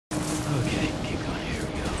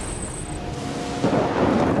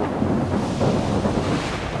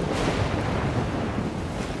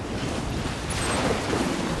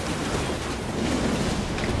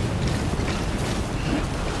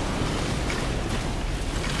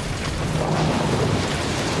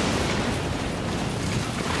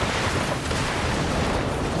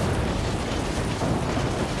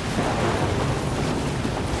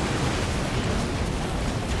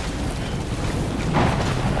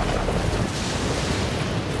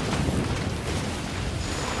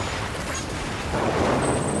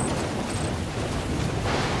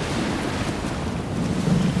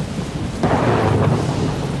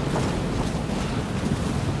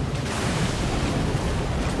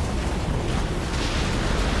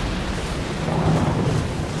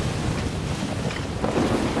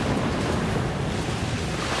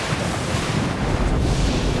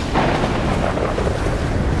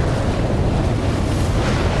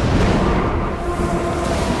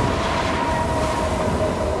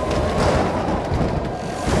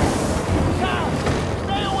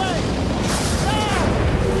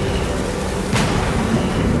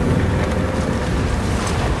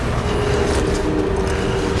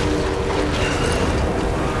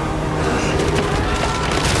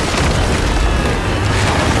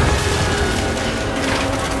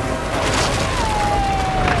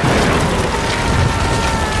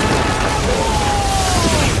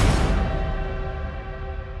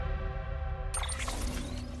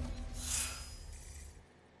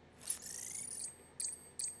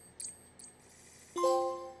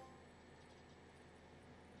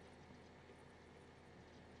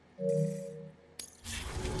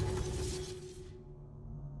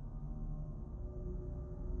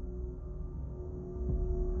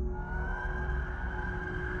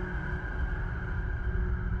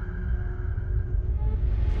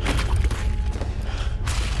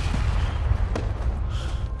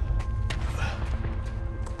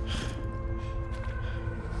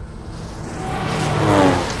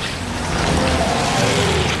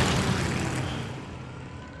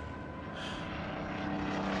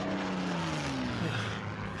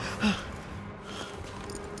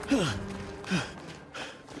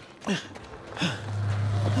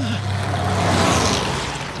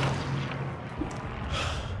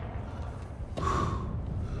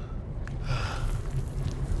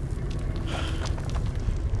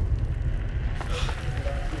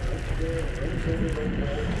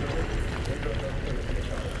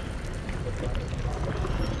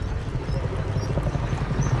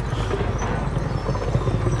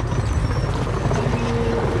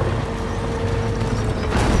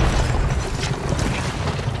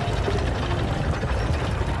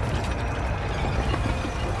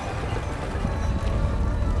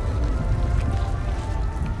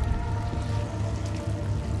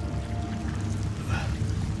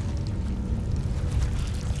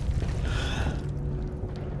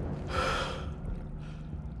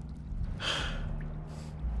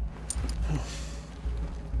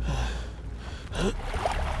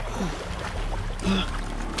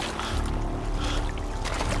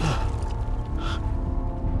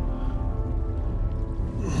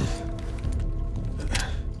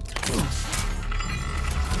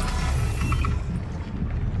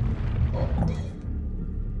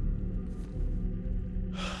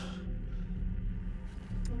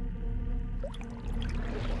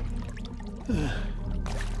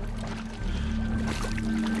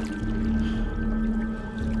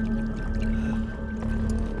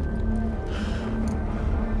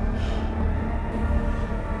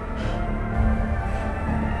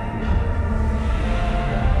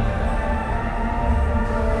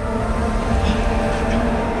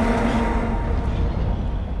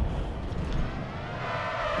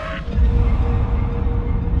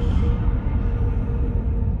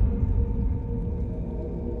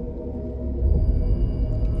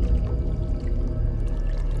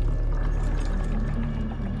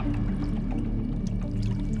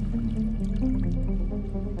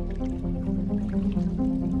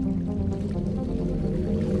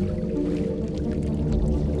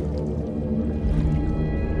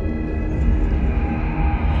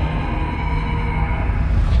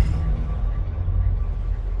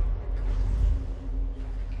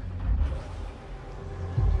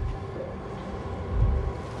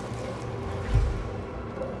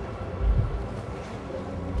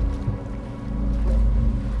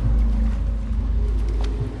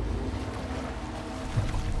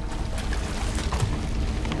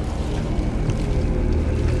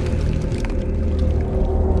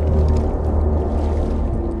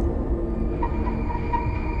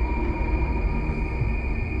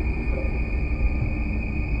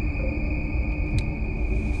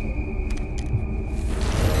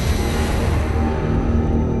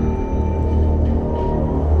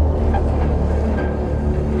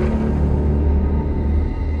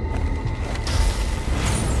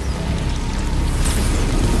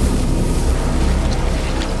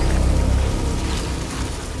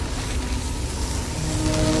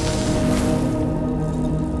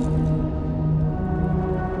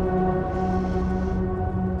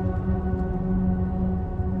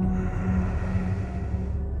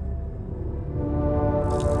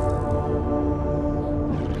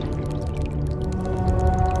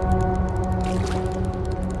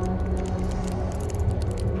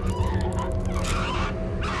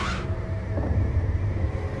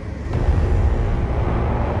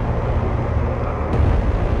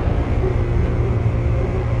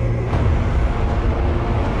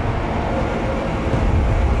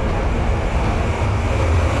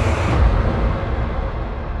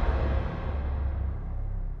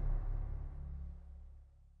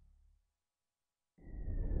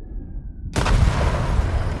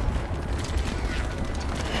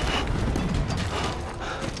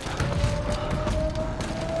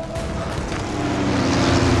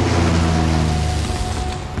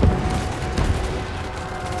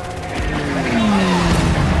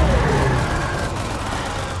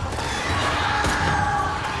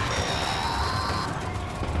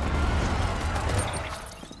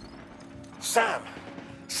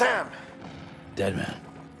Sam! Dead man.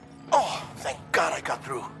 Oh, thank God I got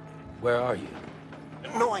through. Where are you?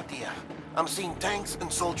 No idea. I'm seeing tanks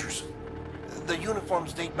and soldiers. The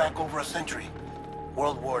uniforms date back over a century.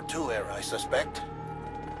 World War II era, I suspect.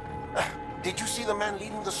 Did you see the man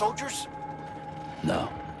leading the soldiers?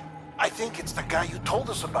 No. I think it's the guy you told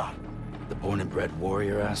us about. The born and bred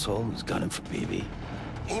warrior asshole who's gunning for BB.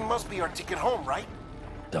 He must be our ticket home, right?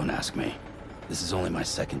 Don't ask me. This is only my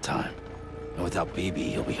second time. And without BB,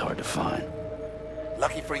 he'll be hard to find.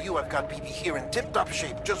 Lucky for you, I've got BB here in tip-top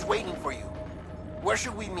shape, just waiting for you. Where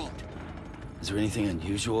should we meet? Is there anything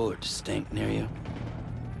unusual or distinct near you?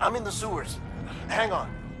 I'm in the sewers. Hang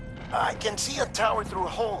on. I can see a tower through a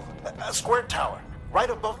hole. A square tower, right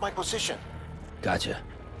above my position. Gotcha.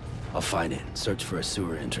 I'll find it and search for a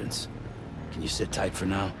sewer entrance. Can you sit tight for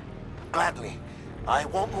now? Gladly. I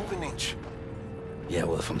won't move an inch. Yeah,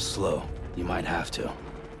 well, if I'm slow, you might have to.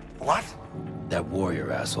 What? That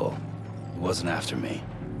warrior asshole. He wasn't after me.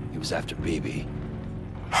 He was after BB.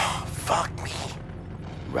 Fuck me.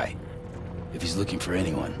 Right. If he's looking for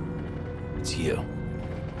anyone, it's you.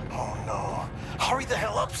 Oh no. Hurry the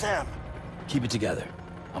hell up, Sam. Keep it together.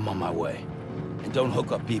 I'm on my way. And don't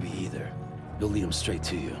hook up BB either. You'll lead him straight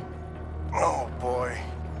to you. Oh boy.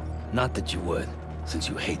 Not that you would, since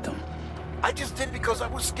you hate them. I just did because I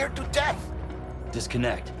was scared to death.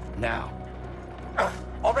 Disconnect, now.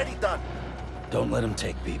 Already done. Don't let him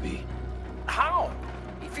take BB. How?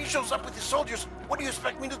 If he shows up with his soldiers, what do you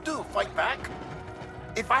expect me to do? Fight back?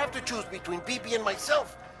 If I have to choose between BB and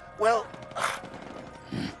myself, well...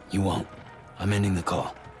 You won't. I'm ending the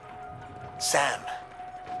call. Sam,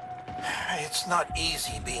 it's not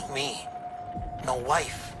easy being me. No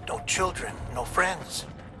wife, no children, no friends.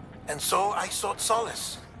 And so I sought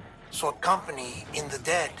solace, sought company in the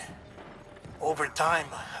dead. Over time,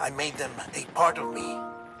 I made them a part of me,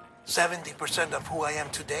 70% of who I am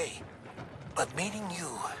today. But meeting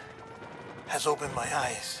you has opened my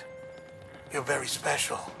eyes. You're very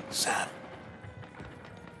special, Sam.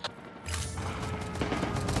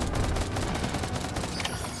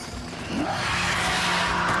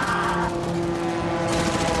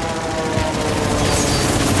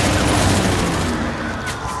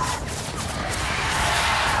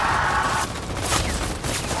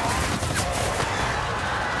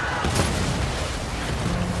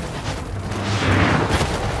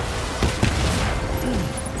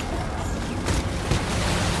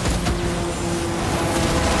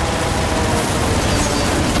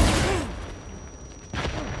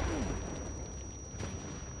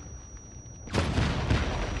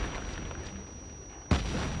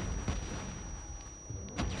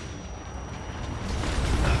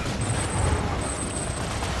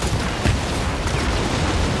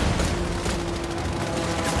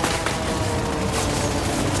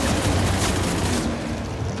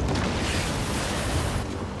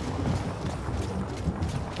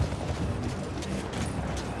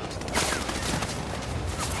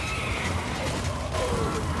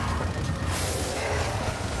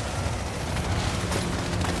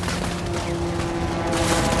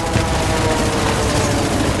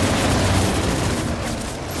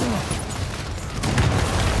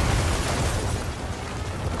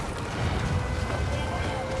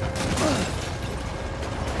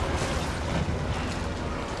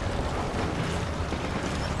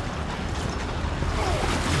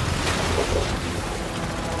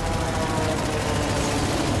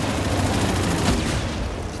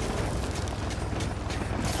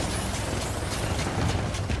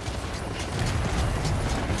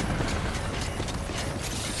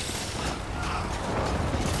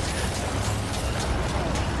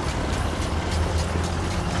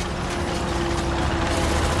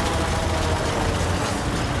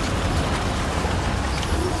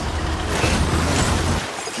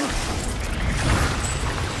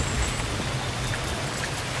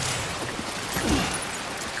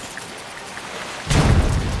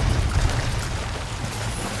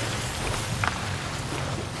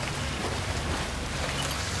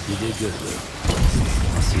 You did good, Lou.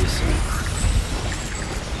 I'll see you soon.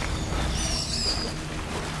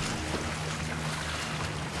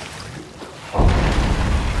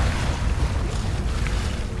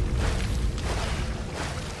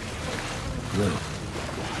 Lou.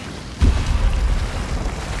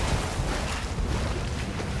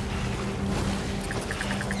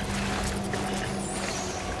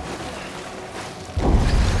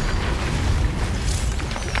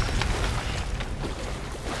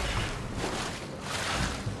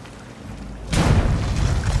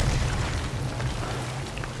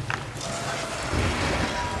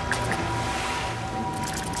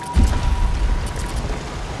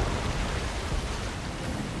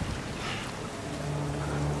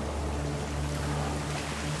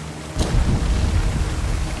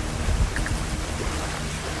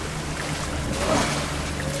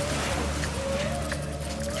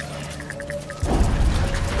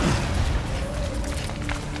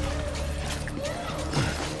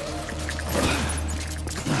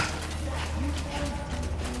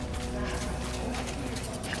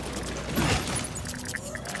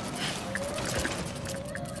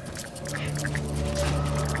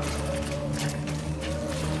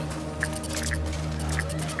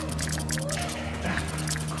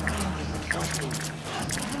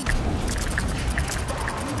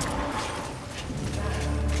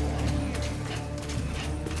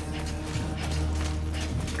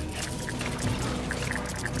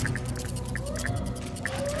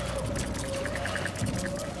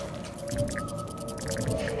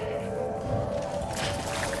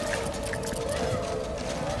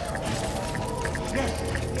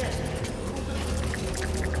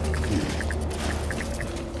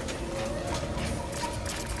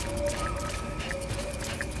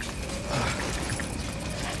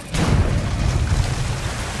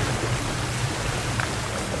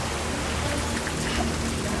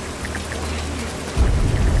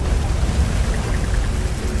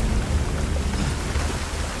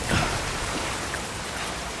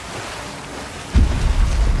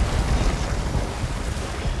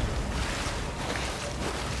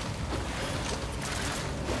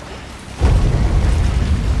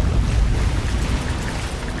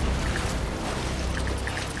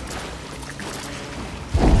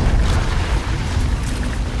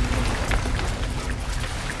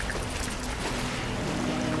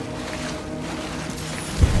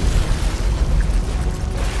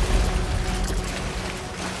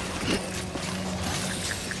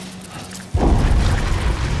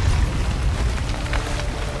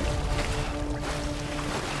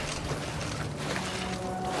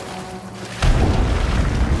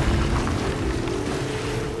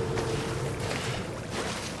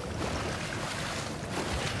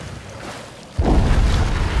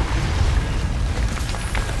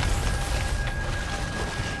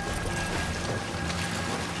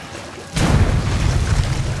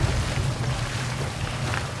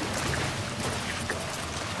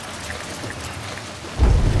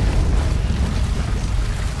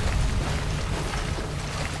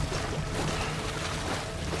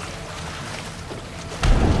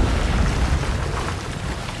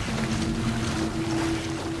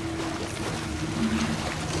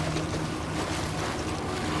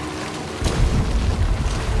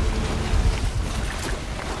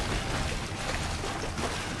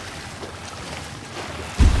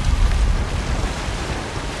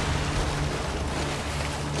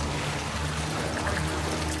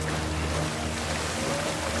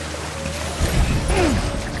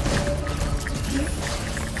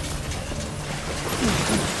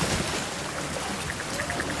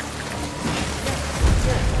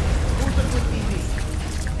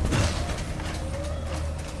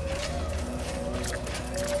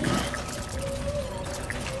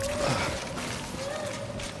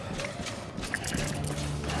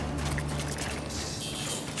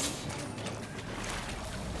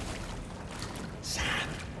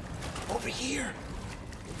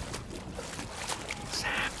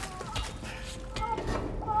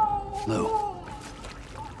 Lou.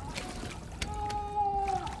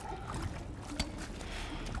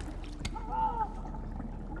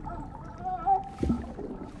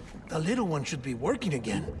 The little one should be working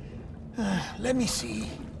again. Let me see.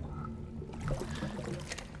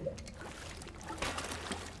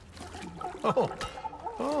 Oh,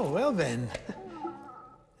 well then.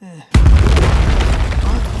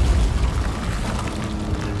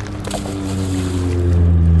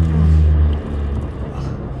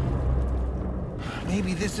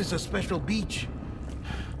 Maybe this is a special beach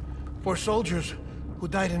for soldiers who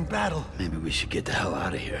died in battle. Maybe we should get the hell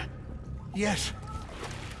out of here. Yes.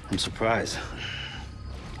 I'm surprised.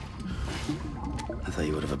 I thought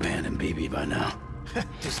you would have abandoned BB by now.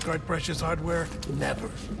 Discard precious hardware? Never.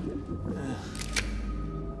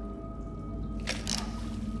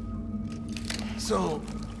 So,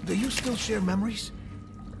 do you still share memories?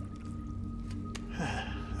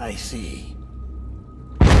 I see.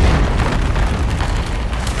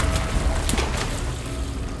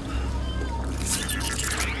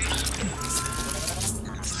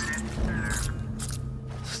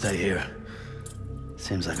 Stay here.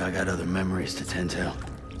 Seems like I got other memories to tend to.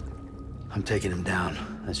 I'm taking him down.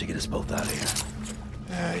 That should get us both out of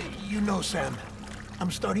here. You know, Sam, I'm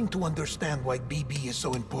starting to understand why BB is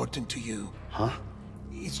so important to you. Huh?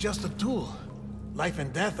 It's just a tool. Life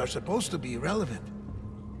and death are supposed to be irrelevant.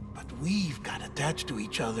 But we've got attached to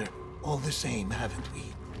each other all the same, haven't we?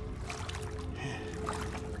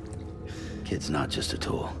 Kid's not just a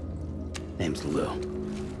tool. Name's Lou.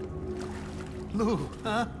 Lou,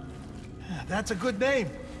 huh? That's a good name.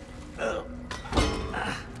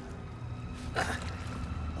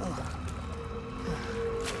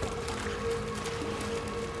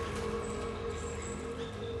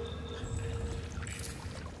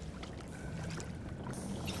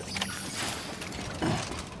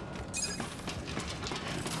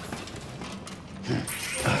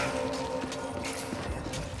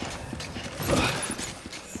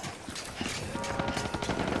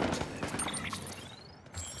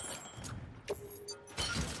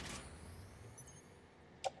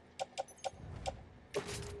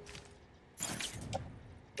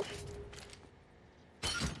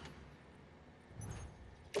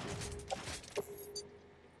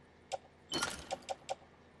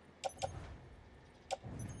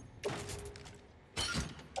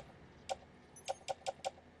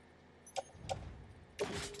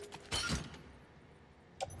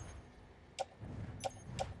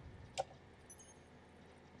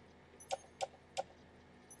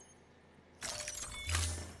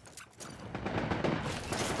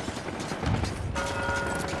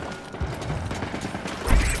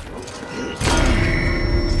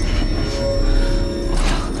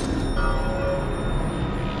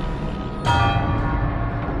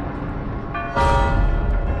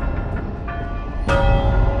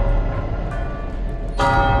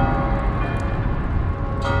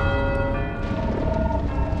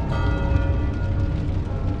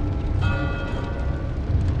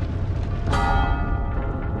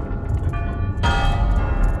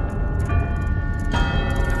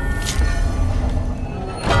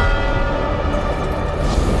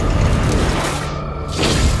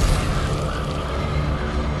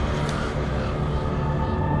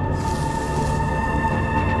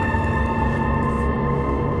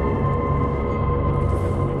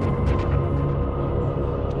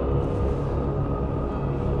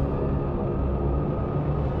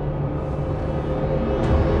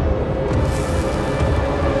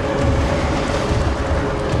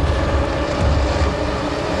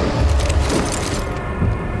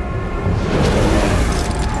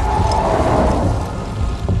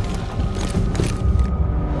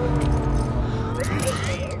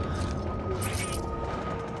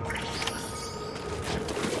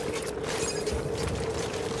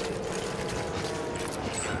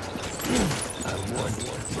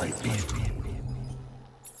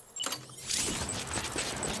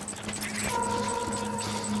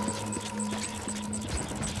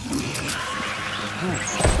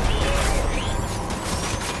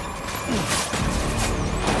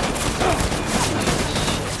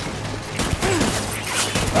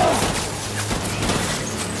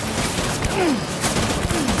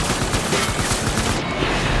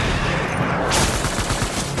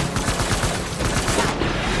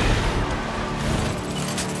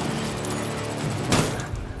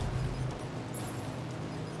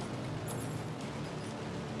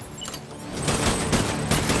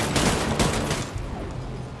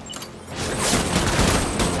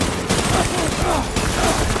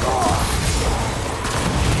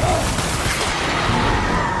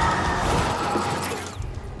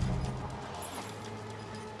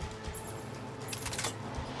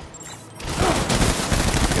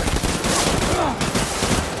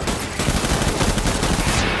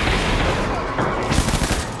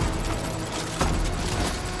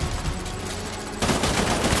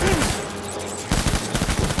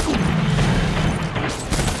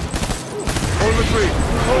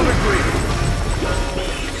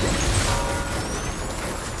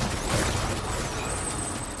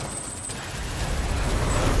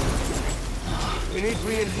 We need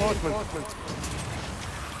reinforcements.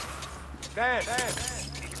 Dan!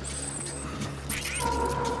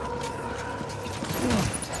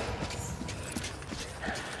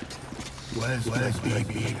 Where's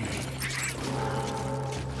baby?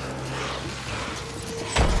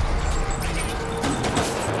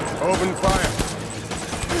 Open fire.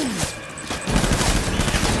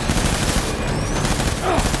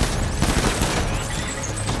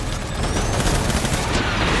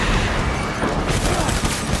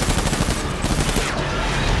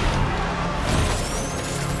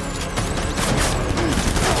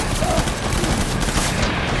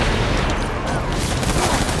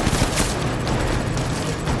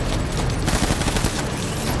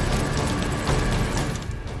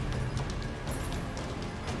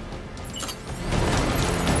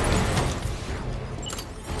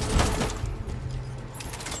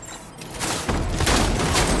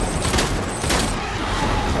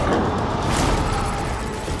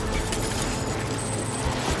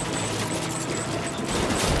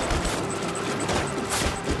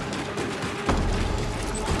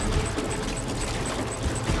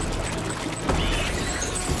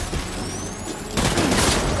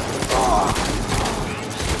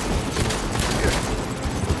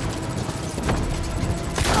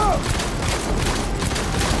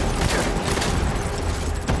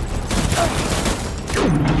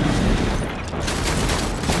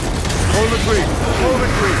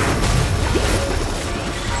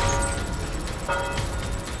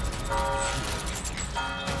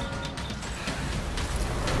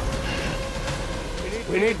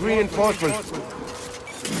 We need reinforcements.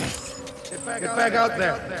 Get back out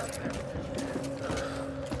there.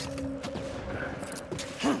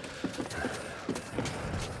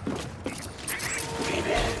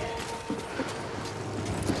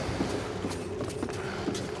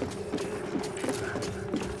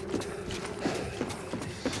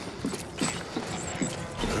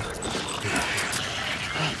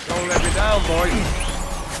 Don't let me down, boys.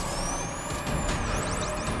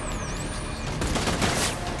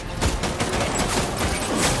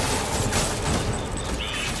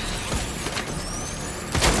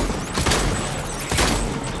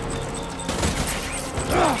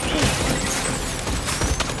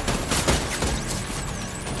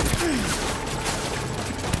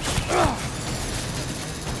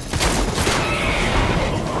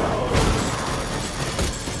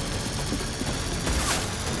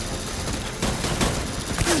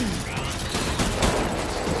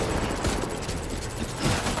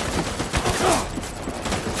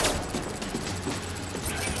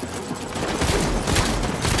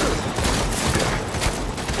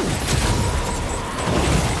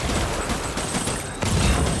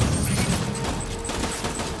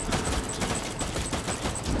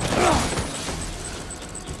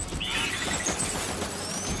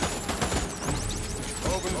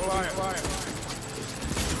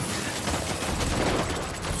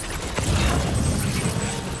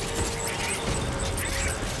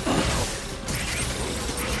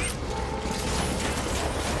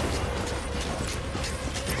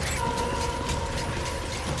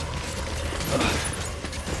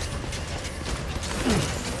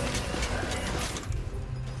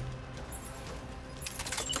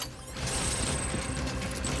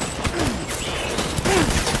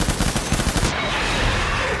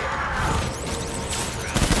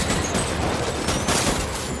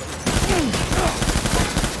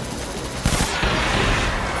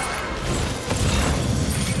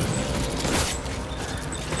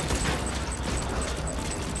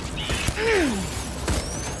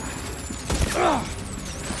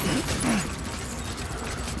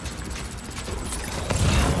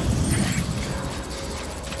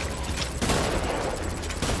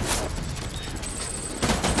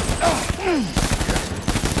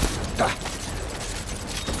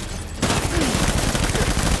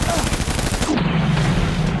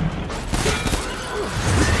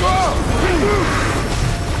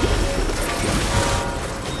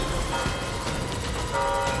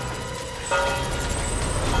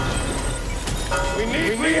 We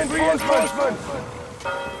need reinforcements!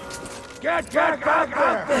 Get back out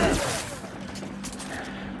there!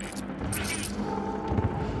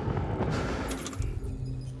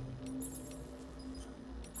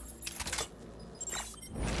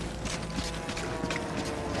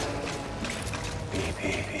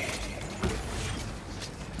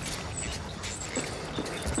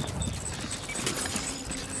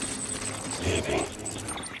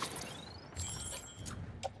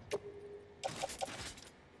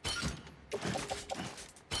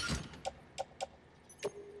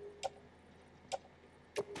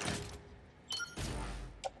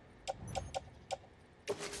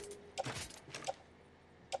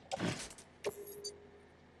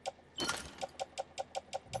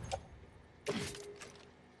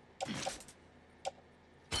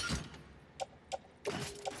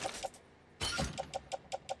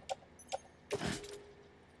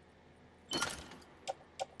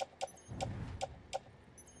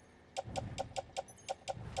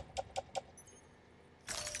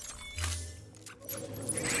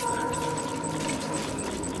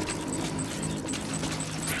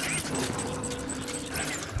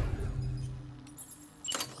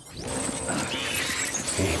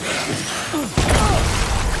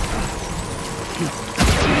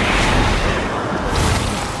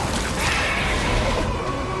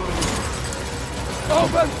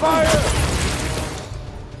 Gunfire!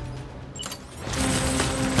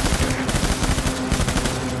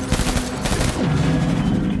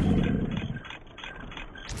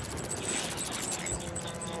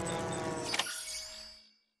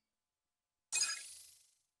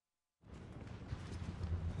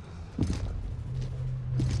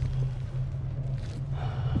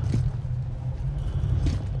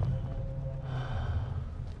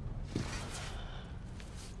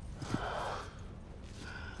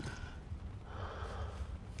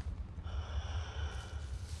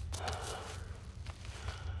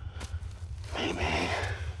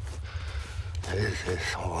 This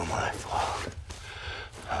is all my fault.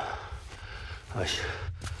 I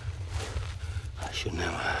should never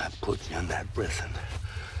have put you in that prison.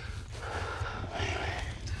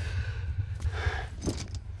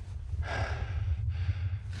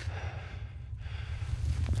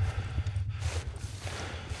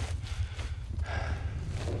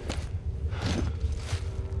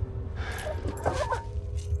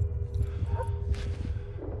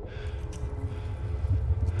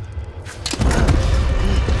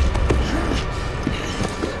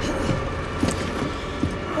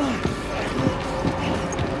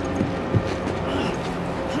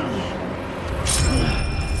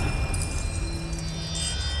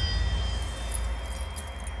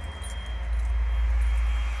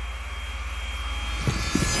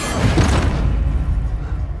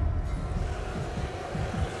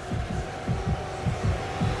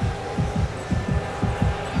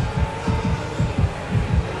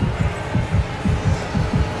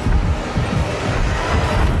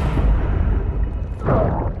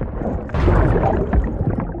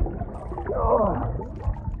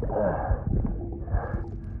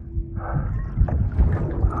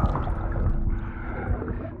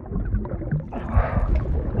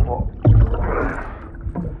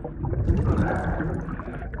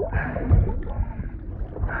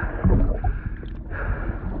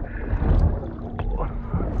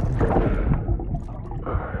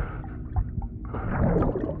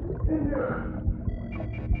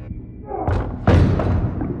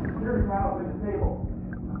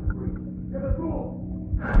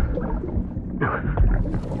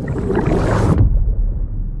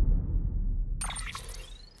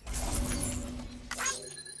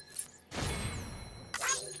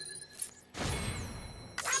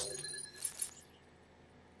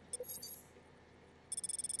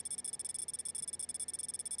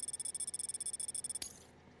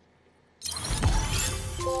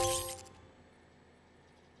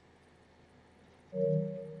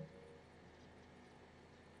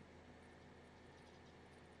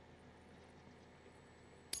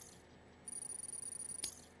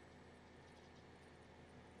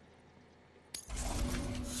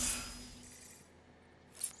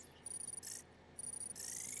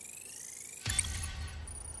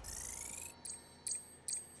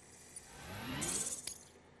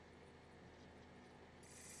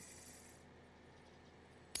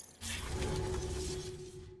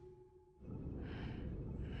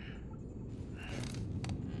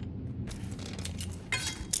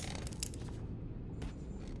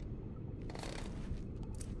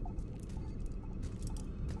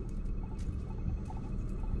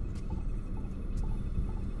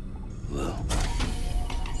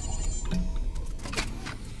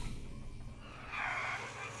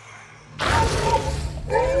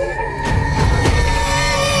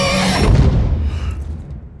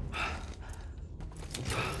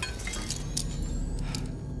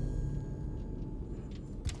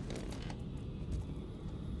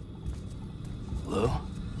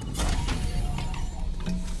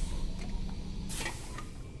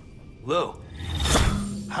 Lou.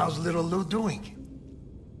 How's little Lou doing?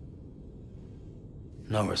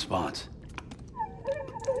 No response.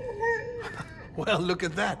 Well, look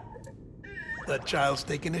at that. The child's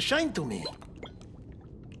taking a shine to me.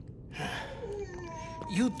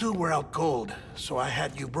 You two were out cold, so I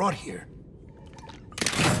had you brought here.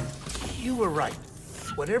 You were right.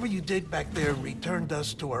 Whatever you did back there returned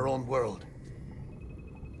us to our own world.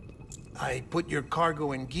 I put your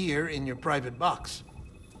cargo and gear in your private box.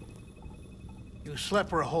 You slept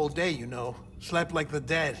for a whole day, you know. Slept like the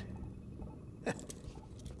dead.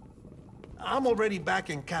 I'm already back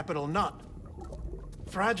in Capital Knot.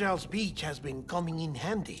 Fragile's beach has been coming in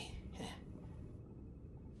handy.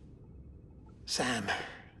 Sam,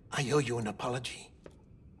 I owe you an apology.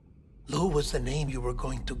 Lou was the name you were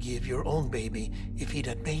going to give your own baby if he'd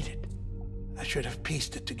had made it. I should have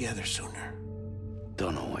pieced it together sooner.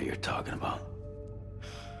 Don't know what you're talking about.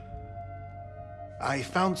 I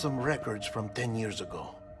found some records from 10 years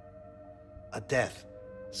ago. A death,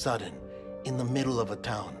 sudden, in the middle of a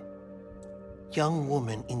town. Young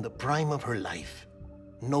woman in the prime of her life.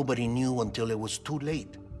 Nobody knew until it was too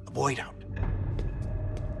late. A void out.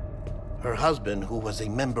 Her husband, who was a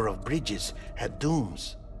member of Bridges, had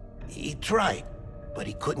dooms. He tried, but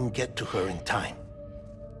he couldn't get to her in time.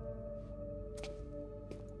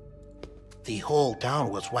 The whole town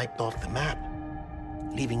was wiped off the map,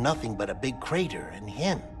 leaving nothing but a big crater and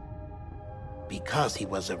him. Because he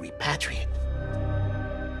was a repatriate.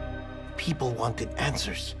 People wanted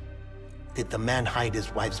answers. Did the man hide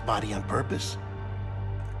his wife's body on purpose?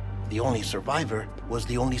 The only survivor was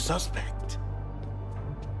the only suspect.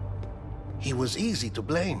 He was easy to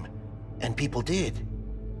blame, and people did.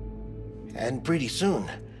 And pretty soon,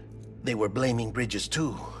 they were blaming Bridges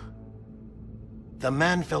too. The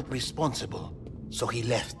man felt responsible, so he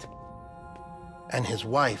left. And his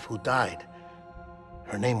wife, who died,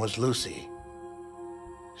 her name was Lucy.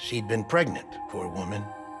 She'd been pregnant, poor woman.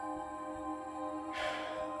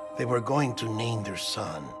 They were going to name their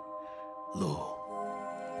son Lou.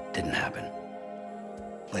 Didn't happen.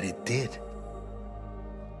 But it did.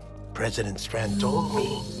 President Strand told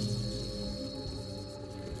me.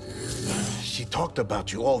 She talked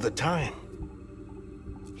about you all the time.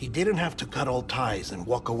 He didn't have to cut all ties and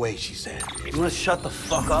walk away, she said. You wanna shut the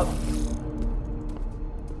fuck up?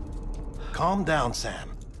 Calm down,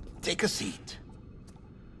 Sam. Take a seat.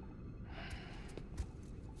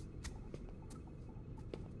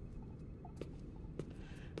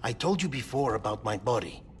 I told you before about my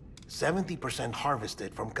body. 70%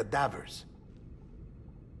 harvested from cadavers.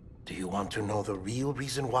 Do you want to know the real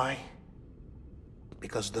reason why?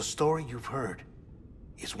 Because the story you've heard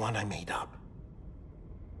is one I made up.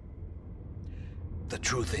 The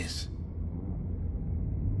truth is,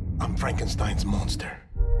 I'm Frankenstein's monster.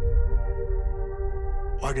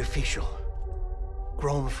 Artificial,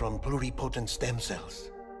 grown from pluripotent stem cells.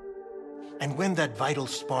 And when that vital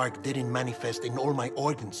spark didn't manifest in all my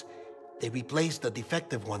organs, they replaced the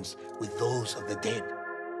defective ones with those of the dead.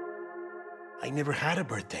 I never had a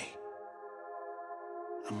birthday.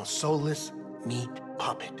 I'm a soulless meat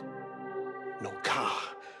puppet. No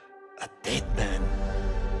ka, a dead man.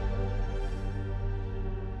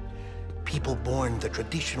 People born the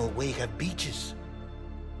traditional way have beaches.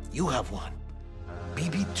 You have one.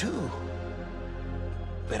 BB too.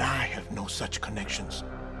 But I have no such connections.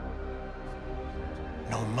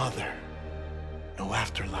 No mother, no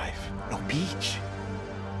afterlife, no beach.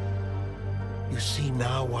 You see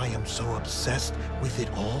now why I'm so obsessed with it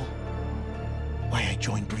all? Why I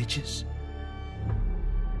joined Bridges?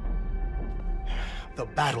 The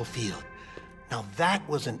battlefield. Now that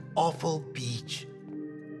was an awful beach.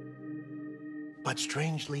 But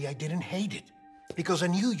strangely, I didn't hate it, because I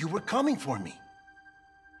knew you were coming for me.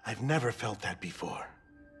 I've never felt that before.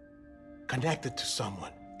 Connected to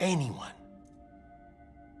someone, anyone.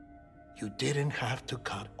 You didn't have to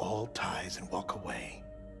cut all ties and walk away.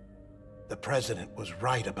 The president was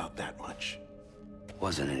right about that much.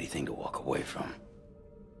 Wasn't anything to walk away from.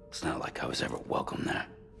 It's not like I was ever welcome there.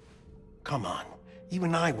 Come on,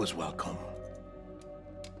 even I was welcome.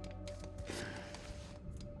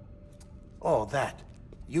 Oh, that.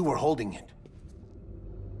 You were holding it.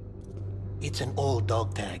 It's an old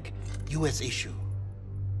dog tag, US issue.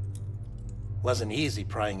 Wasn't easy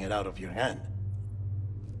prying it out of your hand.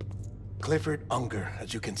 Clifford Unger,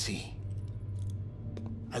 as you can see.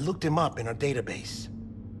 I looked him up in our database.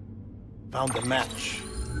 Found a match.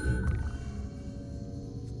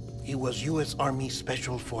 He was US Army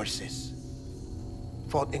Special Forces.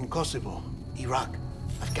 Fought in Kosovo, Iraq,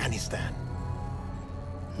 Afghanistan.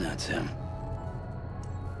 That's him.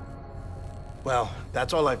 Well,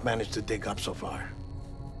 that's all I've managed to dig up so far.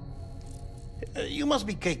 You must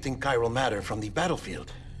be caked in chiral matter from the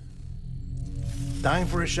battlefield. Time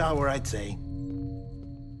for a shower, I'd say.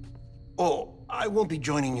 Oh, I won't be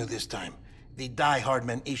joining you this time. The Die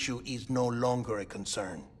Hardman issue is no longer a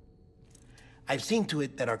concern. I've seen to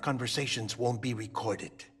it that our conversations won't be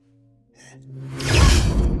recorded.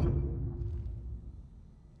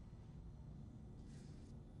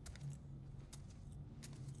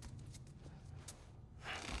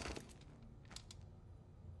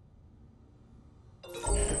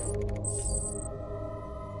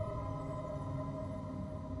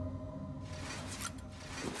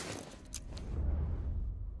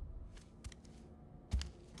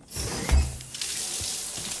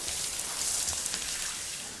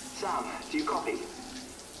 Sam, do you copy?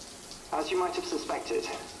 As you might have suspected,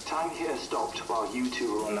 time here stopped while you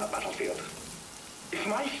two were on that battlefield. If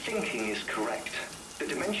my thinking is correct, the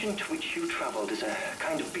dimension to which you traveled is a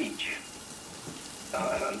kind of beach.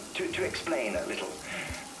 To explain a little,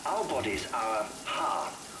 our bodies are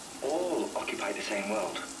Ha, all occupy the same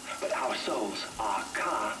world, but our souls, our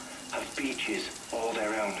ka, have beaches all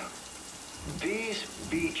their own. These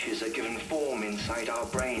beaches are given form inside our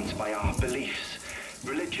brains by our beliefs,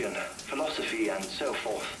 religion, philosophy, and so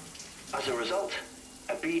forth. As a result,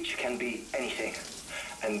 a beach can be anything,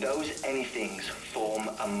 and those anythings form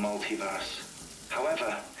a multiverse.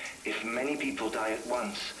 However, if many people die at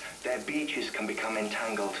once, their beaches can become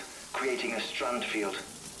entangled, creating a strand field.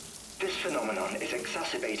 This phenomenon is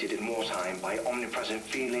exacerbated in wartime by omnipresent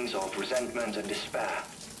feelings of resentment and despair.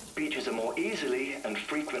 Beaches are more easily and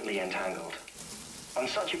frequently entangled. On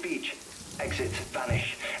such a beach, exits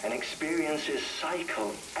vanish and experiences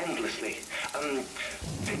cycle endlessly.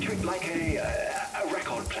 Picture it like a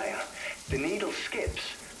record player. The needle skips,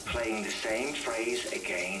 playing the same phrase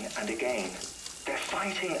again and again. They're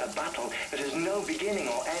fighting a battle that has no beginning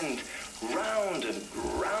or end. Round and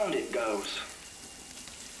round it goes.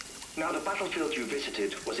 Now, the battlefield you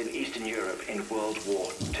visited was in Eastern Europe in World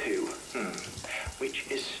War II. Which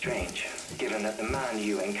is strange, given that the man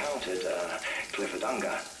you encountered, Clifford,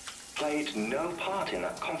 played no part in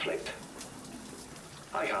that conflict.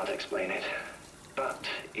 I can't explain it, but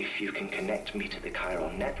if you can connect me to the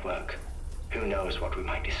chiral network, who knows what we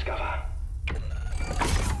might discover.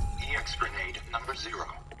 EX grenade number 0.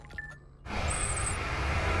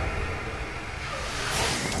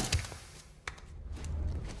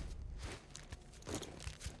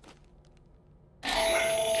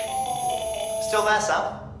 Still there,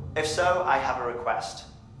 Sam? If so, I have a request.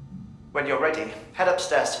 When you're ready, head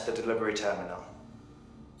upstairs to the delivery terminal.